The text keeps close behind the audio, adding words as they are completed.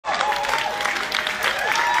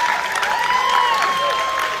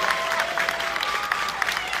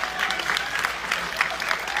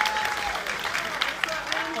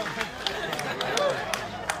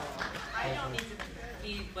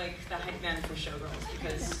Showgirls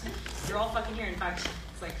because you're all fucking here. In fact,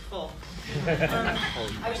 it's like full.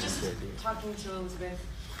 I was just talking to Elizabeth.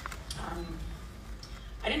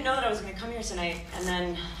 I didn't know that I was going to come here tonight, and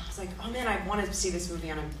then I was like, oh man, I want to see this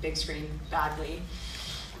movie on a big screen badly.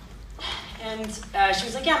 And she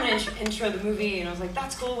was like, yeah, I'm going to intro the movie, and I was like,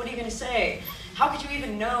 that's cool, what are you going to say? How could you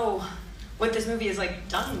even know what this movie is like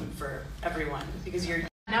done for everyone? Because you're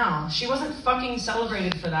now. She wasn't fucking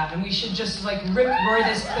celebrated for that, and we should just like rip-roar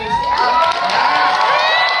this place out.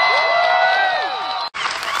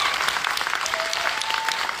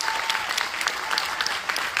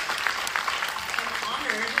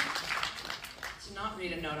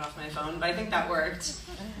 Read a note off my phone, but I think that worked.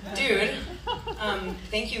 Dude,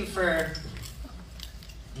 thank you for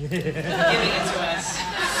giving it to us.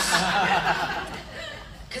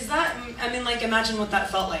 Because that, I mean, like, imagine what that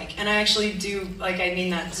felt like. And I actually do, like, I mean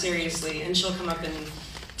that seriously. And she'll come up and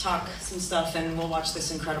talk some stuff, and we'll watch this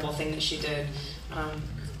incredible thing that she did.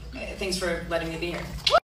 Thanks for letting me be here.